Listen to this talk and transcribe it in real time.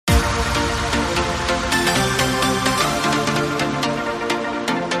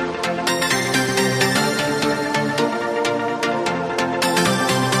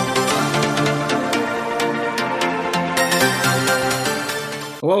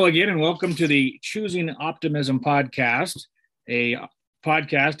Hello again, and welcome to the Choosing Optimism podcast, a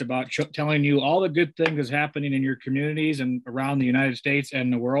podcast about telling you all the good things that's happening in your communities and around the United States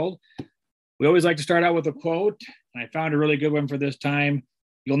and the world. We always like to start out with a quote, and I found a really good one for this time.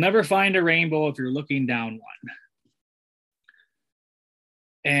 You'll never find a rainbow if you're looking down one.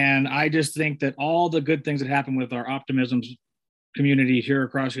 And I just think that all the good things that happen with our optimism community here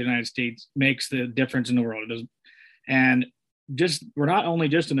across the United States makes the difference in the world. And we're not only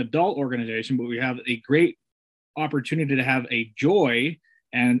just an adult organization, but we have a great opportunity to have a JOI.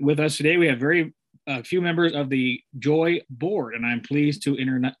 And with us today, we have a few members of the JOI board. And I'm pleased to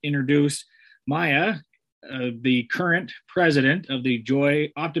introduce Maya, the current president of the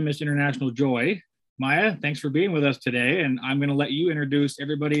JOI Optimist International JOI. Maya, thanks for being with us today. And I'm going to let you introduce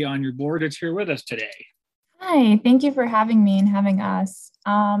everybody on your board that's here with us today. Hi, thank you for having me and having us.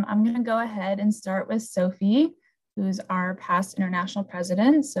 I'm going to go ahead and start with Sophie, who's our past international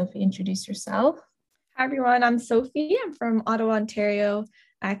president. Sophie, introduce yourself. Hi, everyone. I'm Sophie. I'm from Ottawa, Ontario,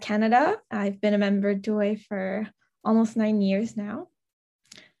 Canada. I've been a member of JOI for almost 9 years now.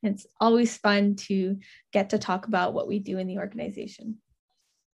 It's always fun to get to talk about what we do in the organization.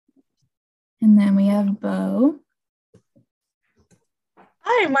 And then we have Bo.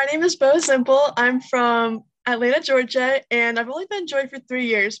 Hi, my name is Bo Simple. I'm from Atlanta, Georgia, and I've only been in JOI for 3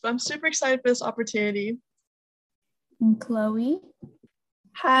 years, but I'm super excited for this opportunity. And Chloe.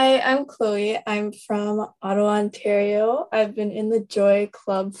 Hi, I'm Chloe. I'm from Ottawa, Ontario. I've been in the JOI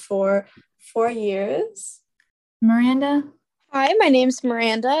Club for 4 years. Miranda. Hi, my name's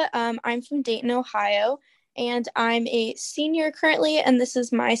Miranda. I'm from Dayton, Ohio, and I'm a senior currently, and this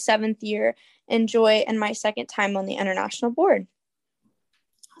is my 7th year in JOI and my 2nd time on the international board.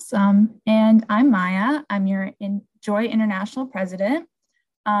 Awesome. And I'm Maya. I'm your JOI International President.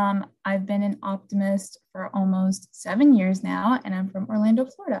 I've been an Optimist for almost 7 years now, and I'm from Orlando,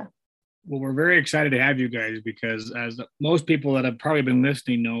 Florida. Well, we're very excited to have you guys because as most people that have probably been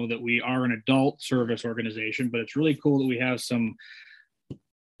listening know that we are an adult service organization, but it's really cool that we have some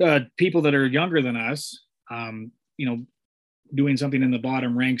people that are younger than us, doing something in the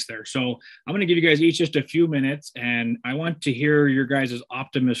bottom ranks there. So I'm going to give you guys each just a few minutes, and I want to hear your guys'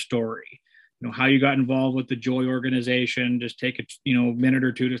 Optimist story. How you got involved with the JOI organization. Just take a minute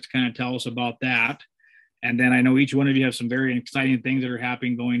or two just to kind of tell us about that. And then I know each one of you have some very exciting things that are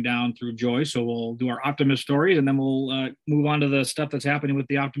happening going down through JOI. So we'll do our Optimist stories, and then we'll move on to the stuff that's happening with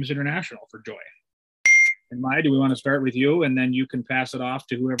the Optimist International for JOI. And Maya, do we want to start with you? And then you can pass it off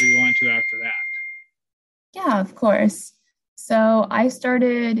to whoever you want to after that. Yeah, of course. So I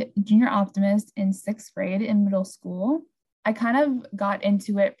started Junior Optimist in 6th grade in middle school. I kind of got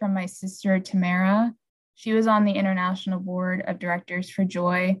into it from my sister, Tamara. She was on the International Board of Directors for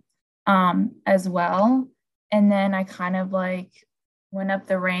JOI as well. And then I kind of went up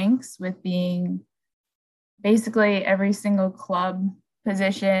the ranks with being basically every single club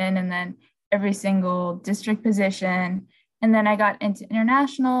position and then every single district position. And then I got into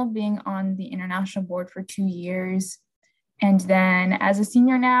international, being on the International Board for 2 years. And then as a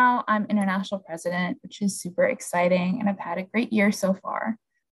senior now, I'm international president, which is super exciting. And I've had a great year so far.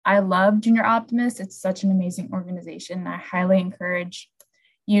 I love Junior Optimist. It's such an amazing organization. I highly encourage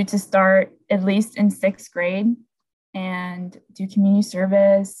you to start at least in 6th grade and do community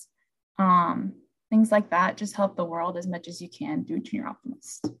service, things like that. Just help the world as much as you can through Junior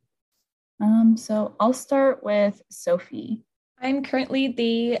Optimist. So I'll start with Sophie. I'm currently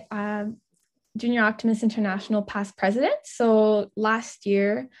the Junior Optimist International past president. So last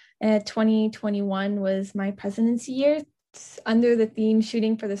year, 2021 was my presidency year under the theme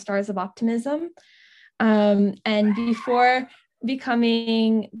Shooting for the Stars of Optimism. And before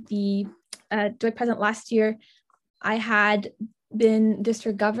becoming the JOI president last year, I had been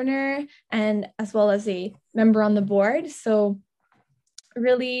district governor and as well as a member on the board. So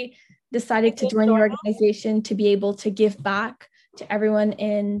really decided to join the organization to be able to give back to everyone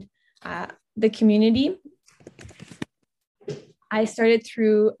in the community. I started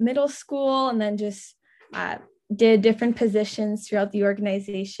through middle school and then just did different positions throughout the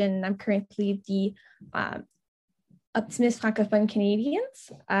organization. I'm currently the Optimist Francophone Canadians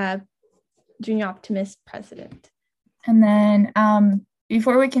Junior Optimist president. And then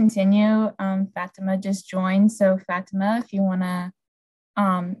before we continue, Fatima just joined. So Fatima, if you want to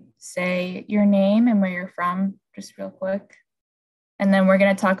say your name and where you're from, just real quick. And then we're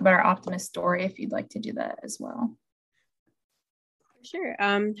going to talk about our Optimist story if you'd like to do that as well. Sure.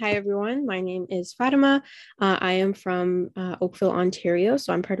 Hi, everyone. My name is Fatima. I am from Oakville, Ontario.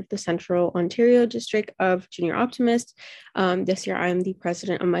 So I'm part of the Central Ontario District of Junior Optimist. This year, I am the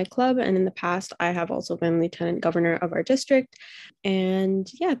president of my club. And in the past, I have also been lieutenant governor of our district. And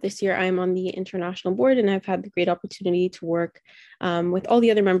yeah, this year I'm on the international board, and I've had the great opportunity to work with all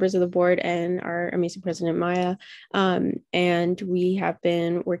the other members of the board and our amazing president, Maya. And we have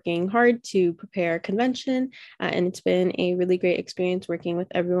been working hard to prepare a convention. And it's been a really great experience working with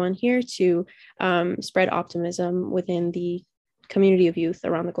everyone here to spread optimism within the community of youth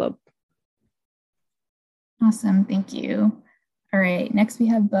around the globe. Awesome, thank you. All right, next we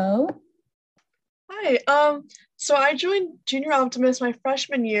have Bo. Hi, so I joined Junior Optimist my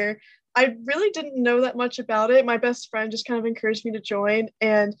freshman year. I really didn't know that much about it. My best friend just kind of encouraged me to join,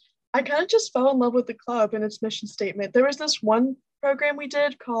 and I kind of just fell in love with the club and its mission statement. There was this one program we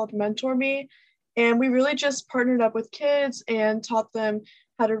did called Mentor Me, and we really just partnered up with kids and taught them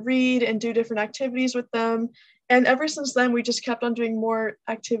how to read and do different activities with them. And ever since then, we just kept on doing more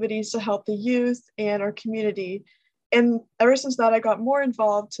activities to help the youth and our community. And ever since that, I got more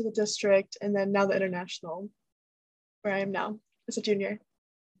involved to the district and then now the international, where I am now as a junior.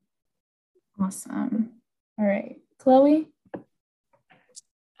 Awesome. All right, Chloe.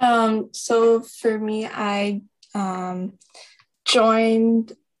 So for me, I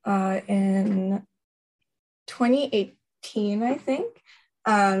joined in 2018, I think.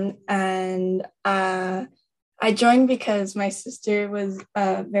 And I joined because my sister was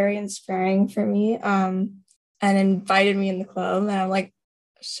very inspiring for me and invited me in the club. And I'm like,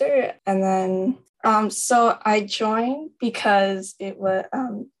 sure. And then, so I joined because it was,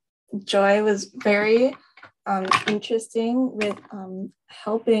 JOI was very interesting with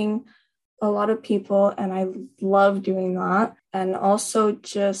helping a lot of people, and I love doing that. And also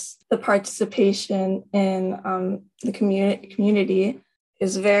just the participation in the community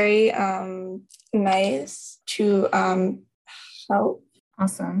is very nice to help.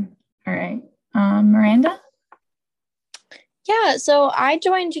 Awesome. All right. Miranda? Yeah, so I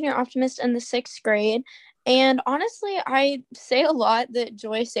joined Junior Optimist in the 6th grade. And honestly, I say a lot that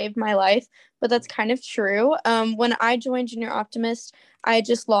JOI saved my life, but that's kind of true. When I joined Junior Optimist, I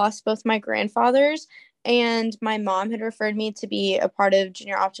just lost both my grandfathers, and my mom had referred me to be a part of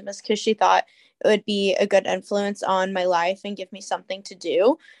Junior Optimist because she thought it would be a good influence on my life and give me something to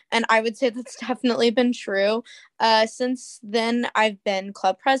do. And I would say that's definitely been true. Since then, I've been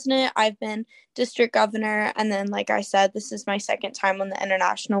club president, I've been district governor, and then, like I said, this is my second time on the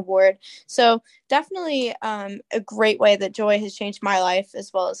international board. So definitely a great way that JOI has changed my life, as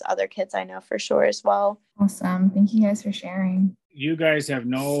well as other kids I know for sure as well. Awesome. Thank you guys for sharing. You guys have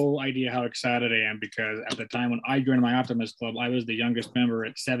no idea how excited I am, because at the time when I joined my Optimist Club, I was the youngest member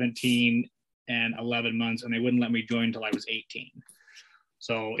at 17 and 11 months, and they wouldn't let me join until I was 18.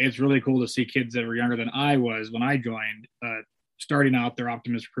 So it's really cool to see kids that were younger than I was when I joined, starting out their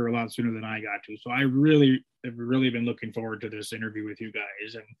Optimist career a lot sooner than I got to. So I have really been looking forward to this interview with you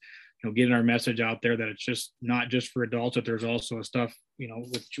guys, and getting our message out there that it's just not just for adults, that there's also stuff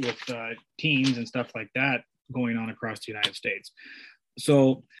with teens and stuff like that going on across the United States.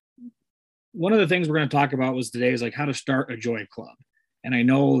 So one of the things we're going to talk about today is like how to start a JOI club. And I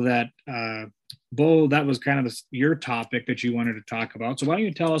know that, Bo, that was kind of your topic that you wanted to talk about. So why don't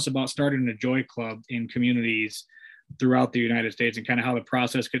you tell us about starting a JOI club in communities throughout the United States, and kind of how the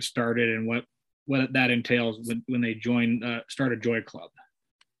process gets started and what that entails when they start a JOI club?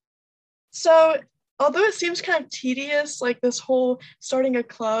 So although it seems kind of tedious, like this whole starting a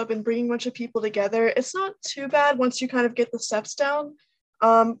club and bringing a bunch of people together, it's not too bad once you kind of get the steps down.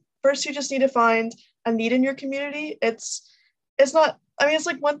 First, you just need to find a need in your community. It's like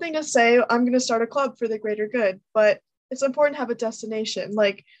one thing to say, I'm going to start a club for the greater good, but it's important to have a destination.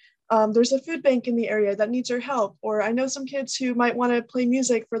 Like there's a food bank in the area that needs your help, or I know some kids who might want to play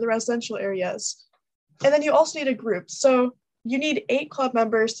music for the residential areas. And then you also need a group. So you need 8 club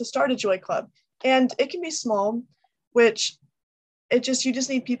members to start a JOI club. And it can be small, which you just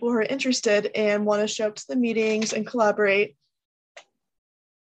need people who are interested and want to show up to the meetings and collaborate.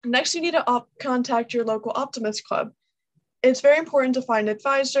 Next, you need to contact your local Optimist club. It's very important to find an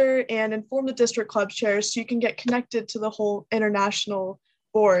advisor and inform the district club chairs so you can get connected to the whole international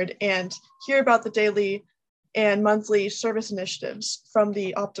board and hear about the daily and monthly service initiatives from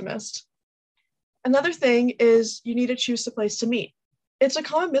the Optimist. Another thing is you need to choose a place to meet. It's a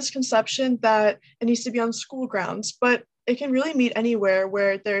common misconception that it needs to be on school grounds, but it can really meet anywhere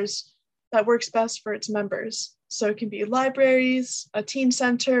where that works best for its members. So it can be libraries, a teen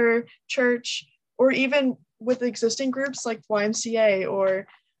center, church, or even with existing groups like YMCA or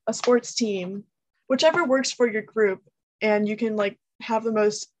a sports team, whichever works for your group. And you can have the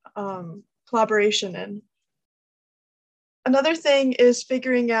most collaboration in. Another thing is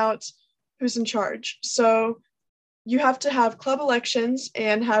figuring out who's in charge. So you have to have club elections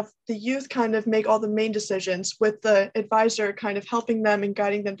and have the youth kind of make all the main decisions, with the advisor kind of helping them and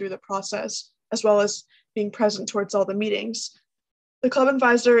guiding them through the process, as well as being present towards all the meetings. The club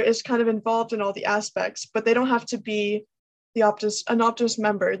advisor is kind of involved in all the aspects, but they don't have to be an Optimist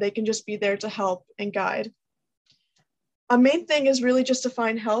member. They can just be there to help and guide. A main thing is really just to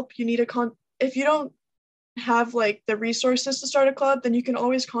find help. You need if you don't have like the resources to start a club, then you can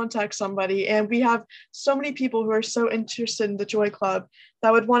always contact somebody. And we have so many people who are so interested in the JOI Club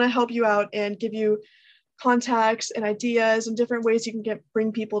that would want to help you out and give you contacts and ideas and different ways you can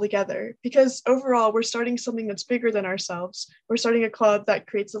bring people together. Because overall, we're starting something that's bigger than ourselves. We're starting a club that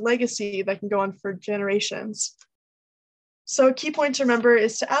creates a legacy that can go on for generations. So a key point to remember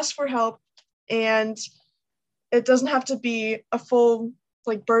is to ask for help, and it doesn't have to be a full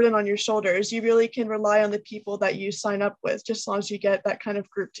burden on your shoulders. You really can rely on the people that you sign up with, just as long as you get that kind of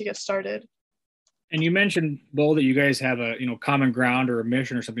group to get started. And you mentioned, Bo, that you guys have a common ground or a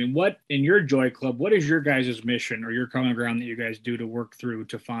mission or something. What in your JOI Club, what is your guys' mission or your common ground that you guys do to work through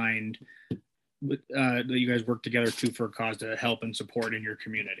to find that you guys work together for a cause to help and support in your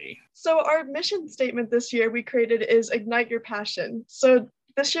community? So our mission statement this year we created is Ignite Your Passion. So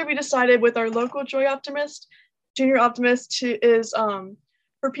this year we decided with our local JOI Optimist, Junior Optimist, is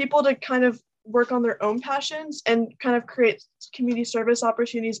for people to kind of work on their own passions and kind of create community service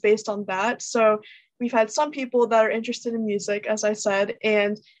opportunities based on that. So we've had some people that are interested in music, as I said,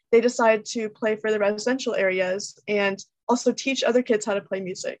 and they decide to play for the residential areas and also teach other kids how to play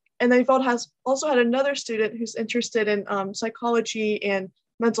music. And they've also had another student who's interested in psychology and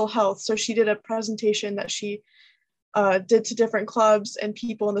mental health. So she did a presentation that she did to different clubs and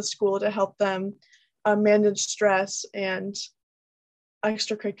people in the school to help them manage stress and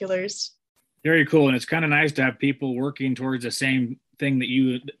extracurriculars. Very cool. And it's kind of nice to have people working towards the same thing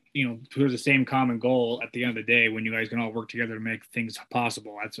that towards the same common goal at the end of the day, when you guys can all work together to make things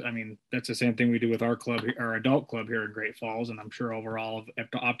possible. That's the same thing we do with our club, our adult club here in Great Falls, and I'm sure overall of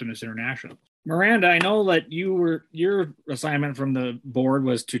Optimist International. Miranda, I know that your assignment from the board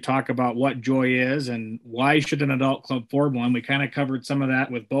was to talk about what JOI is and why should an adult club form one. We kind of covered some of that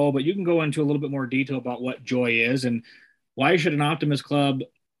with Bo, but you can go into a little bit more detail about what JOI is and why should an Optimist club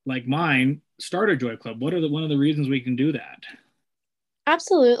like mine start a JOI Club? What are one of the reasons we can do that?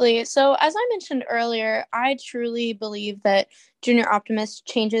 Absolutely. So as I mentioned earlier, I truly believe that Junior Optimist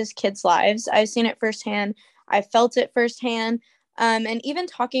changes kids' lives. I've seen it firsthand. I felt it firsthand. And even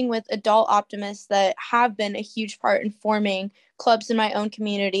talking with adult optimists that have been a huge part in forming clubs in my own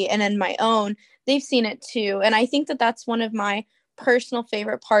community and in my own, they've seen it too. And I think that that's one of my personal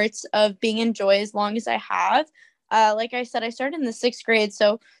favorite parts of being in JOI as long as I have. Like I said, I started in the 6th grade.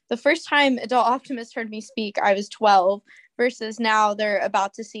 So the first time adult optimists heard me speak, I was 12 versus now they're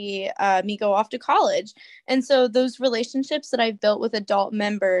about to see me go off to college. And so those relationships that I've built with adult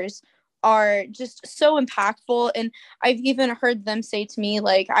members are just so impactful. And I've even heard them say to me,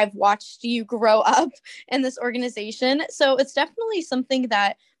 like, I've watched you grow up in this organization. So it's definitely something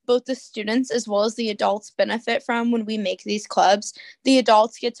that both the students as well as the adults benefit from when we make these clubs. The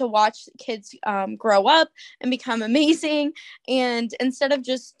adults get to watch kids grow up and become amazing. And instead of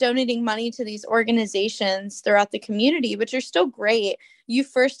just donating money to these organizations throughout the community, which are still great, you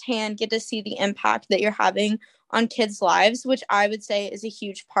firsthand get to see the impact that you're having on kids' lives, which I would say is a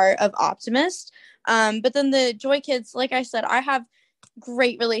huge part of Optimist. But then the JOI kids, like I said, I have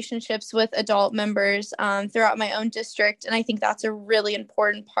great relationships with adult members throughout my own district. And I think that's a really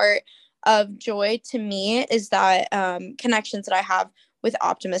important part of JOI to me, is that connections that I have with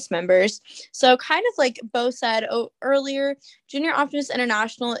Optimist members. So kind of like Bo said earlier, Junior Optimist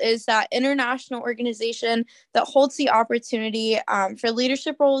International is that international organization that holds the opportunity for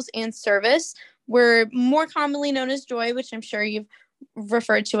leadership roles and service. We're more commonly known as JOI, which I'm sure you've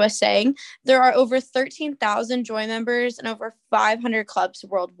referred to us saying. There are over 13,000 JOI members and over 500 clubs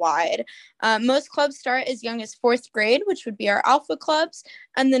worldwide. Most clubs start as young as 4th grade, which would be our alpha clubs.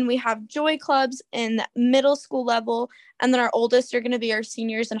 And then we have JOI clubs in the middle school level. And then our oldest are going to be our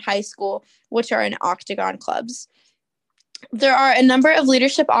seniors in high school, which are in octagon clubs. There are a number of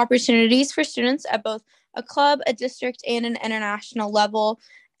leadership opportunities for students at both a club, a district, and an international level.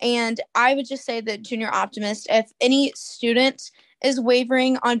 And I would just say that Junior Optimist, if any student is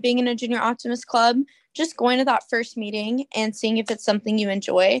wavering on being in a Junior Optimist club, just going to that first meeting and seeing if it's something you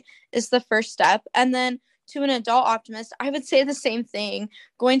enjoy is the first step. And then to an adult optimist, I would say the same thing.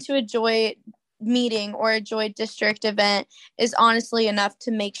 Going to a JOI meeting or a JOI district event is honestly enough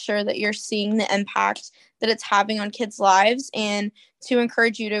to make sure that you're seeing the impact that it's having on kids' lives and to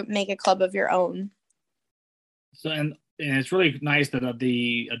encourage you to make a club of your own. So, and it's really nice that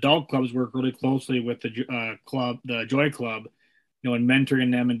the adult clubs work really closely with the club, the JOI Club, and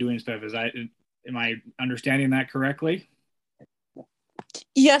mentoring them and doing stuff. Am I understanding that correctly?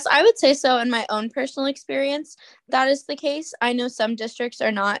 Yes, I would say so. In my own personal experience, that is the case. I know some districts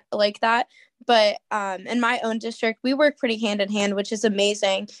are not like that, but in my own district, we work pretty hand in hand, which is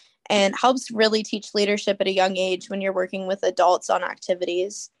amazing and helps really teach leadership at a young age when you're working with adults on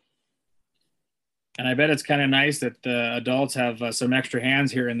activities. And I bet it's kind of nice that the adults have some extra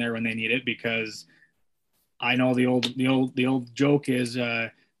hands here and there when they need it, because I know the old joke is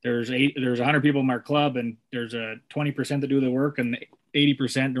there's 100 people in our club, and there's a 20% that do the work, and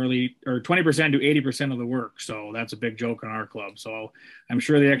 80% or 20% do 80% of the work. So that's a big joke in our club. So I'm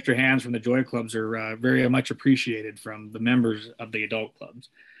sure the extra hands from the JOI clubs are very much appreciated from the members of the adult clubs.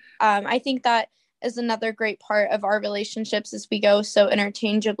 I think that is another great part of our relationships as we go so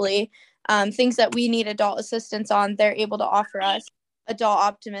interchangeably. Things that we need adult assistance on, they're able to offer us adult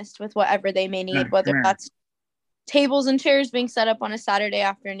Optimist with whatever they may need, whether that's tables and chairs being set up on a Saturday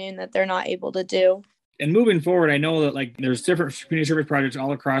afternoon that they're not able to do. And moving forward, I know that there's different community service projects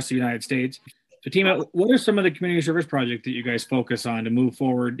all across the United States. Fatima, what are some of the community service projects that you guys focus on to move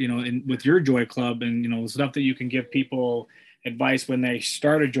forward, with your JOI Club, and, stuff that you can give people advice when they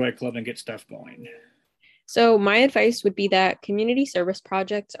start a JOI Club and get stuff going? So my advice would be that community service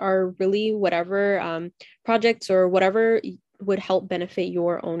projects are really whatever projects or whatever would help benefit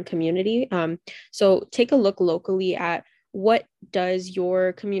your own community. So take a look locally at what does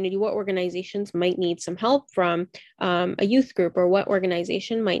your community, what organizations might need some help from a youth group, or what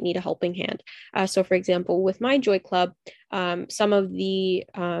organization might need a helping hand. So for example, with my JOI Club, some of the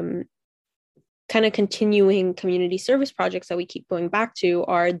kind of continuing community service projects that we keep going back to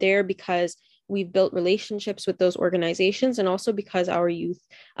are there because we've built relationships with those organizations, and also because our youth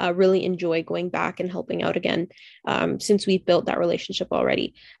really enjoy going back and helping out again, since we've built that relationship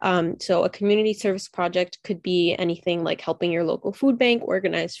already. So a community service project could be anything like helping your local food bank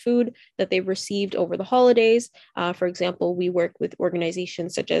organize food that they've received over the holidays. For example, we work with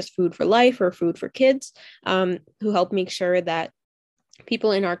organizations such as Food for Life or Food for Kids, who help make sure that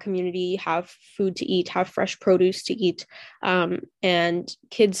people in our community have food to eat, have fresh produce to eat, and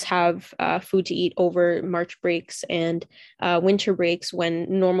kids have food to eat over March breaks and winter breaks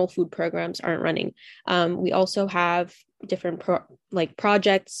when normal food programs aren't running. We also have different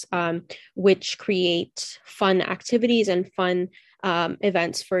projects which create fun activities and fun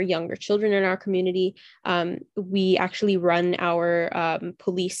events for younger children in our community. We actually run our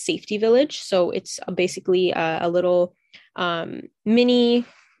police safety village. So it's basically a little mini,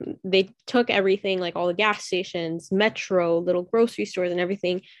 they took everything, like all the gas stations, metro, little grocery stores and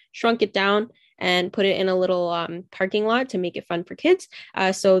everything, shrunk it down and put it in a little parking lot to make it fun for kids.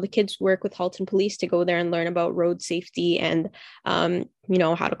 So the kids work with Halton Police to go there and learn about road safety and,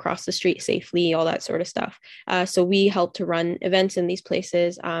 how to cross the street safely, all that sort of stuff. So we help to run events in these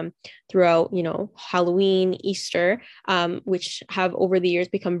places throughout, Halloween, Easter, which have over the years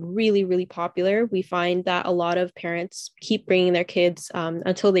become really, really popular. We find that a lot of parents keep bringing their kids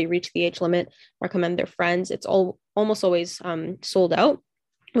until they reach the age limit, recommend their friends. It's almost always sold out.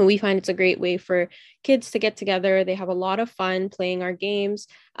 And we find it's a great way for kids to get together. They have a lot of fun playing our games.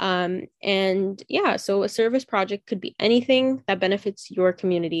 So a service project could be anything that benefits your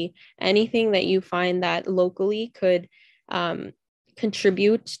community, anything that you find that locally could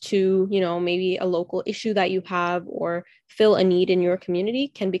contribute to, maybe a local issue that you have or fill a need in your community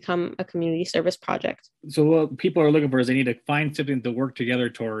can become a community service project. So what people are looking for is they need to find something to work together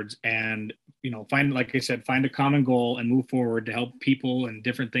towards and, find, like I said, find a common goal and move forward to help people and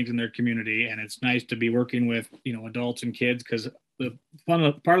different things in their community. And it's nice to be working with, adults and kids, because the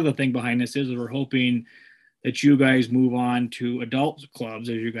part of the thing behind this is we're hoping that you guys move on to adult clubs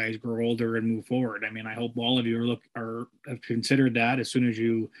as you guys grow older and move forward. I mean, I hope all of you have considered that as soon as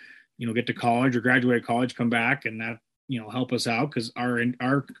you get to college or graduate college, come back and that, help us out, because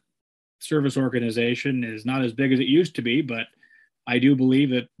our service organization is not as big as it used to be, but I do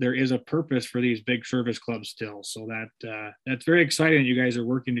believe that there is a purpose for these big service clubs still. So that's very exciting that you guys are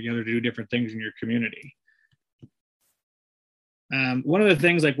working together to do different things in your community. One of the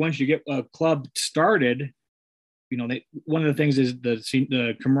things, like once you get a club started, one of the things is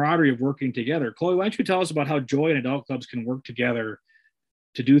the camaraderie of working together. Chloe, why don't you tell us about how JOI and adult clubs can work together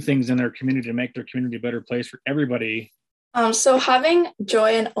to do things in their community to make their community a better place for everybody? So having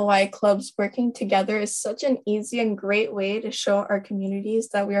JOI and OI clubs working together is such an easy and great way to show our communities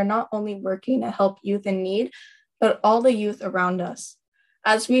that we are not only working to help youth in need, but all the youth around us.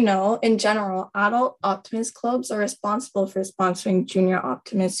 As we know, in general, adult Optimist clubs are responsible for sponsoring junior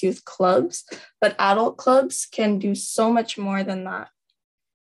Optimist youth clubs, but adult clubs can do so much more than that.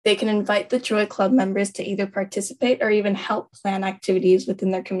 They can invite the JOI club members to either participate or even help plan activities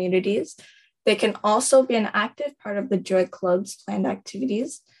within their communities. They can also be an active part of the JOI club's planned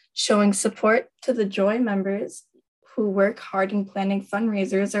activities, showing support to the JOI members who work hard in planning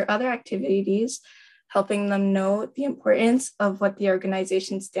fundraisers or other activities, helping them know the importance of what the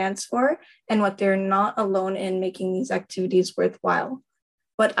organization stands for and what they're not alone in making these activities worthwhile.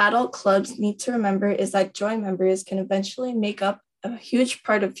 What adult clubs need to remember is that JOI members can eventually make up a huge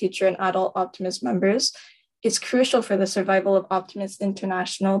part of future and adult Optimist members. It's crucial for the survival of Optimist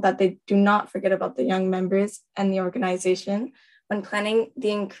International that they do not forget about the young members and the organization when planning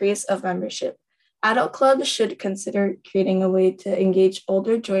the increase of membership. Adult clubs should consider creating a way to engage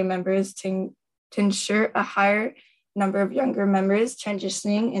older JOI members to ensure a higher number of younger members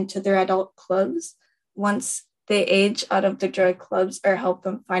transitioning into their adult clubs once they age out of the JOI clubs, or help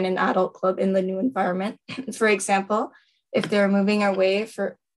them find an adult club in the new environment. For example, if they're moving away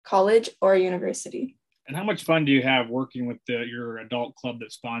for college or university. And how much fun do you have working with your adult club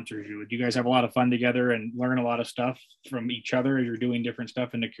that sponsors you? Do you guys have a lot of fun together and learn a lot of stuff from each other as you're doing different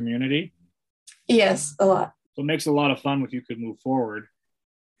stuff in the community? Yes, a lot. So it makes it a lot of fun if you could move forward.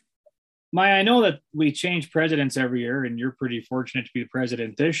 Maya, I know that we change presidents every year, and you're pretty fortunate to be the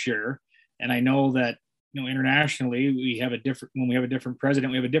president this year. And I know that, internationally, when we have a different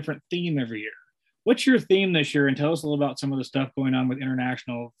president, we have a different theme every year. What's your theme this year? And tell us a little about some of the stuff going on with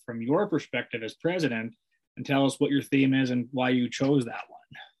international from your perspective as president, and tell us what your theme is and why you chose that one.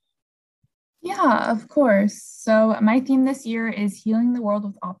 Yeah, of course. So my theme this year is healing the world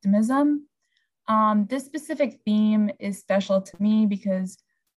with optimism. This specific theme is special to me because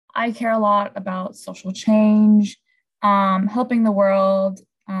I care a lot about social change, helping the world,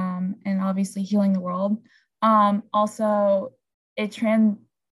 and obviously healing the world. Also, Tikkun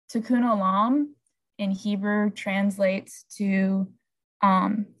Olam in Hebrew translates to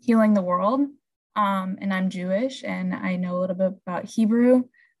healing the world. And I'm Jewish and I know a little bit about Hebrew.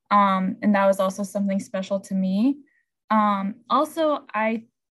 And that was also something special to me. Also, I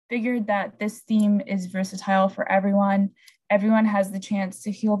figured that this theme is versatile for everyone. Everyone has the chance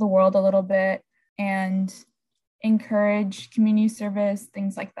to heal the world a little bit and encourage community service,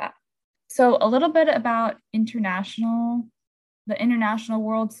 things like that. So a little bit about the international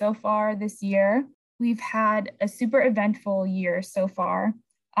world so far this year. We've had a super eventful year so far.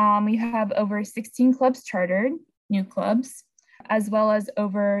 We have over 16 clubs chartered, new clubs, as well as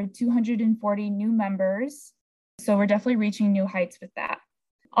over 240 new members. So we're definitely reaching new heights with that.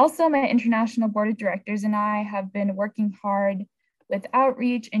 Also, my international board of directors and I have been working hard with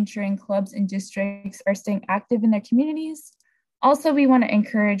outreach, ensuring clubs and districts are staying active in their communities. Also, we want to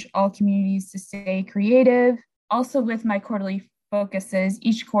encourage all communities to stay creative. Also, with my quarterly focuses,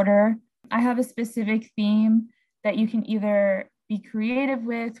 each quarter, I have a specific theme that you can either be creative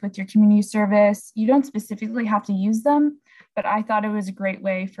with your community service. You don't specifically have to use them, but I thought it was a great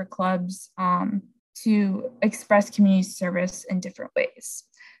way for clubs to express community service in different ways.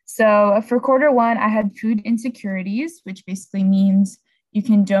 So for quarter one, I had food insecurities, which basically means you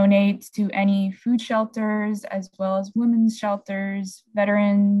can donate to any food shelters, as well as women's shelters,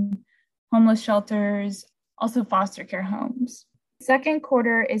 veteran, homeless shelters, also foster care homes. Second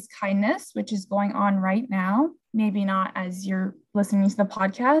quarter is kindness, which is going on right now. Maybe not as you're listening to the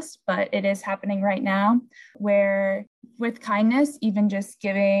podcast, but it is happening right now, where with kindness, even just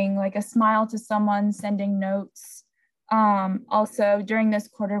giving like a smile to someone, sending notes. Also, during this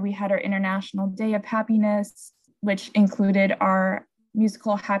quarter, we had our International Day of Happiness, which included our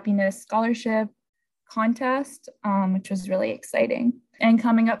musical happiness scholarship contest, which was really exciting. And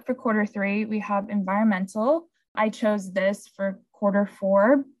coming up for quarter three, we have environmental. I chose this for quarter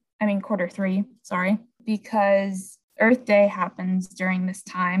three, because Earth Day happens during this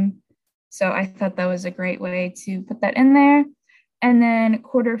time. So I thought that was a great way to put that in there. And then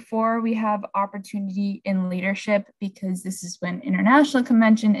quarter four, we have opportunity in leadership, because this is when international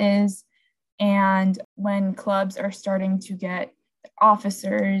convention is and when clubs are starting to get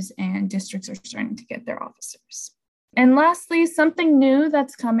officers and districts are starting to get their officers. And lastly, something new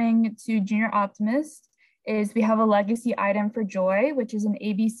that's coming to Junior Optimist is we have a legacy item for Joy, which is an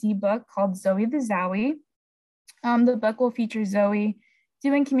ABC book called Zoe the Zowie. The book will feature Zoe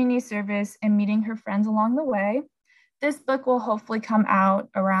doing community service and meeting her friends along the way. This book will hopefully come out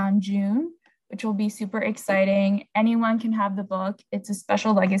around June, which will be super exciting. Anyone can have the book. It's a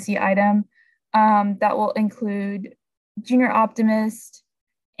special legacy item that will include Junior Optimist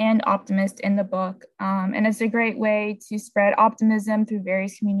and Optimist in the book. And it's a great way to spread optimism through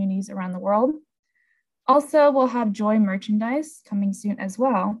various communities around the world. Also, we'll have JOI merchandise coming soon as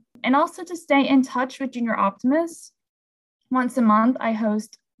well. And also to stay in touch with Junior Optimists, once a month, I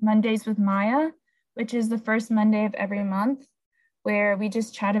host Mondays with Maya, which is the first Monday of every month, where we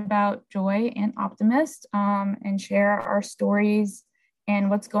just chat about JOI and Optimist and share our stories and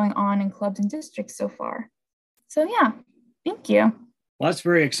what's going on in clubs and districts so far. So yeah, thank you. Well, that's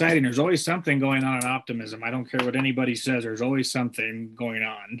very exciting. There's always something going on in Optimism. I don't care what anybody says. There's always something going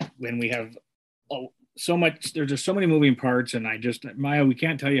on when we have so much. There's just so many moving parts. And Maya, we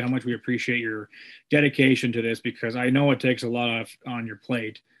can't tell you how much we appreciate your dedication to this, because I know it takes a lot on your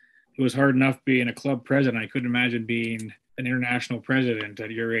plate. It was hard enough being a club president. I couldn't imagine being an international president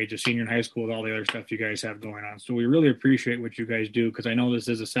at your age, a senior in high school, with all the other stuff you guys have going on. So we really appreciate what you guys do, because I know this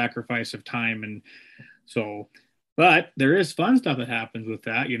is a sacrifice of time. And so, but there is fun stuff that happens with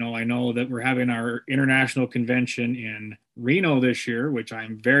that. I know that we're having our international convention in Reno this year, which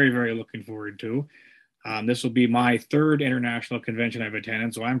I'm very, very looking forward to. This will be my third international convention I've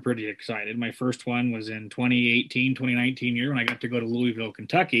attended, so I'm pretty excited. My first one was in 2019 year when I got to go to Louisville,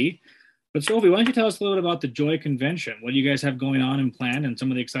 Kentucky. But Sophie, why don't you tell us a little bit about the JOI convention? What do you guys have going on and planned, and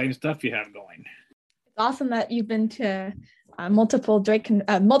some of the exciting stuff you have going? It's awesome that you've been to multiple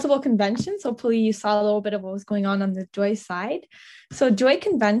conventions. Hopefully you saw a little bit of what was going on the JOI side. So JOI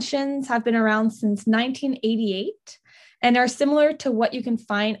conventions have been around since 1988 and are similar to what you can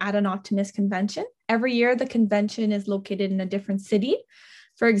find at an Optimist convention. Every year, the convention is located in a different city.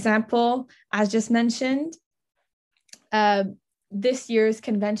 For example, as just mentioned, this year's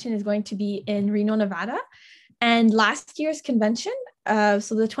convention is going to be in Reno, Nevada. And last year's convention, so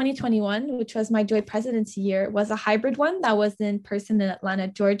the 2021, which was my JOI presidency year, was a hybrid one that was in person in Atlanta,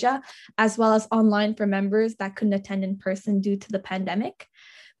 Georgia, as well as online for members that couldn't attend in person due to the pandemic.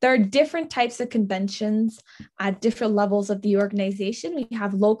 There are different types of conventions at different levels of the organization. We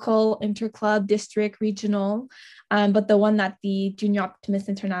have local, interclub, district, regional, but the one that the Junior Optimist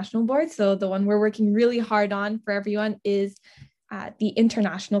International Board, so the one we're working really hard on for everyone, is the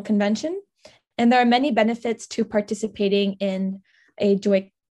international convention. And there are many benefits to participating in a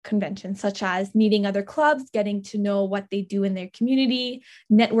JOI convention, such as meeting other clubs, getting to know what they do in their community,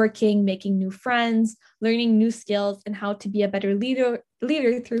 networking, making new friends, learning new skills, and how to be a better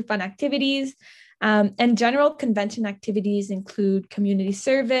leader through fun activities. And general convention activities include community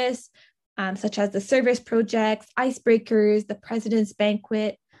service, such as the service projects, icebreakers, the president's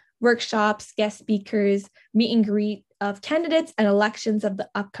banquet, workshops, guest speakers, meet and greet of candidates, and elections of the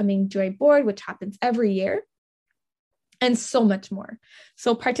upcoming JOI board, which happens every year, and so much more.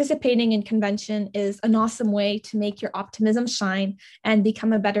 So participating in convention is an awesome way to make your optimism shine and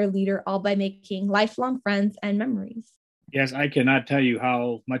become a better leader, all by making lifelong friends and memories. Yes, I cannot tell you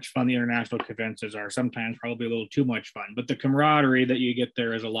how much fun the international conventions are. Sometimes probably a little too much fun, but the camaraderie that you get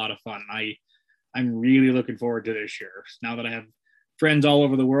there is a lot of fun. I'm really looking forward to this year. Now that I have friends all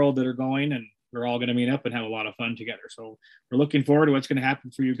over the world that are going, and we're all going to meet up and have a lot of fun together. So we're looking forward to what's going to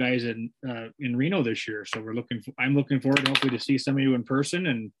happen for you guys in Reno this year. So I'm looking forward hopefully to see some of you in person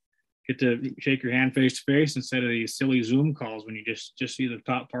and get to shake your hand face to face instead of these silly Zoom calls when you just see the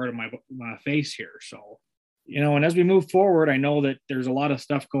top part of my face here. So, and as we move forward, I know that there's a lot of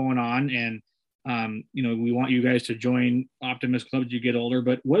stuff going on, and we want you guys to join Optimist Club as you get older.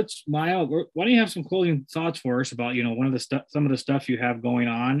 But Maya, why don't you have some closing thoughts for us about some of the stuff you have going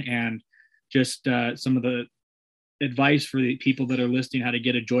on, and just some of the advice for the people that are listening, how to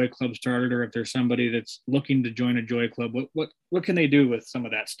get a JOI club started, or if there's somebody that's looking to join a JOI club, what can they do with some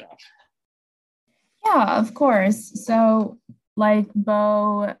of that stuff? Yeah, of course. So like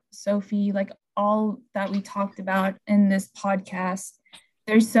Bo, Sophie, like all that we talked about in this podcast,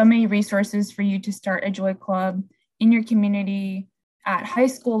 there's so many resources for you to start a JOI club in your community at high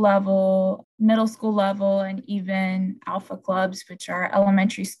school level, middle school level, and even alpha clubs, which are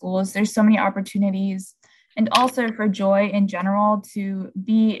elementary schools. There's so many opportunities. And also for JOI in general, to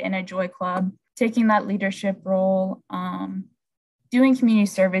be in a JOI club, taking that leadership role, doing community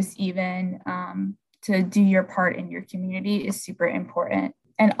service even, to do your part in your community is super important.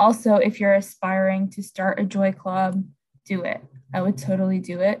 And also, if you're aspiring to start a JOI club, do it. I would totally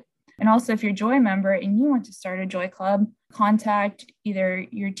do it. And also, if you're a JOI member and you want to start a JOI club, contact either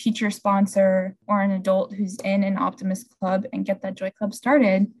your teacher sponsor or an adult who's in an Optimist club and get that JOI club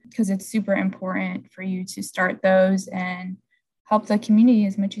started, because it's super important for you to start those and help the community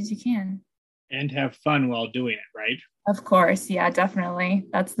as much as you can. And have fun while doing it, right? Of course. Yeah, definitely.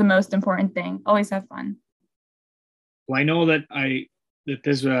 That's the most important thing. Always have fun. Well, I know that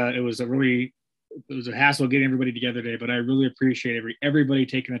it was a really it was a hassle getting everybody together today, but I really appreciate everybody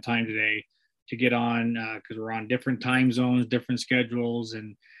taking the time today to get on, because we're on different time zones, different schedules,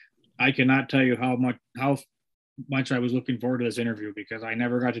 and I cannot tell you how much I was looking forward to this interview, because I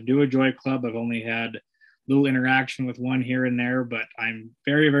never got to do a Joy Club. I've only had little interaction with one here and there, but I'm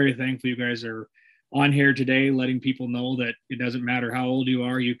very, very thankful you guys are on here today, letting people know that it doesn't matter how old you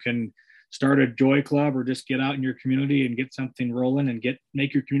are, you can start a Joy Club or just get out in your community and get something rolling and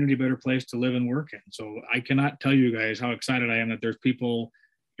make your community a better place to live and work in. So I cannot tell you guys how excited I am that there's people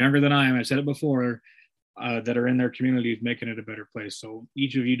younger than I am, I said it before, that are in their communities making it a better place. So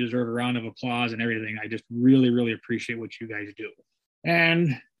each of you deserve a round of applause and everything. I just really, really appreciate what you guys do.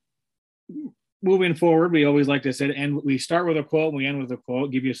 And moving forward, we always like to say, and we start with a quote, we end with a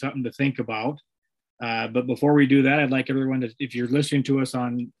quote, give you something to think about. But before we do that, I'd like everyone to, if you're listening to us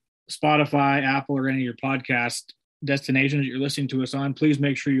on Spotify, Apple, or any of your podcast destinations you're listening to us on, please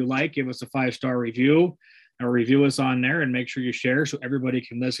make sure you give us a 5-star review, or review us on there, and make sure you share so everybody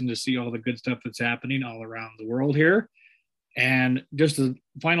can listen to see all the good stuff that's happening all around the world here. And just a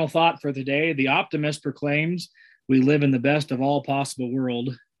final thought for today, the optimist proclaims we live in the best of all possible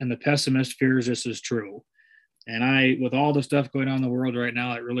world, and the pessimist fears this is true. And with all the stuff going on in the world right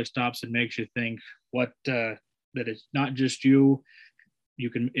now, it really stops and makes you think that it's not just you.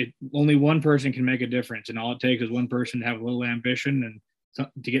 Only one person can make a difference, and all it takes is one person to have a little ambition and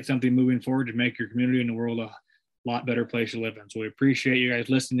to get something moving forward to make your community and the world a lot better place to live in. So we appreciate you guys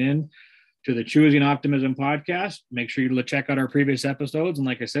listening in to the Choosing Optimism podcast. Make sure you check out our previous episodes, and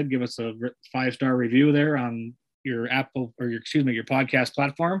like I said, give us a 5-star review there on your Apple or your podcast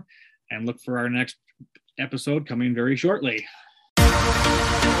platform, and look for our next episode coming very shortly.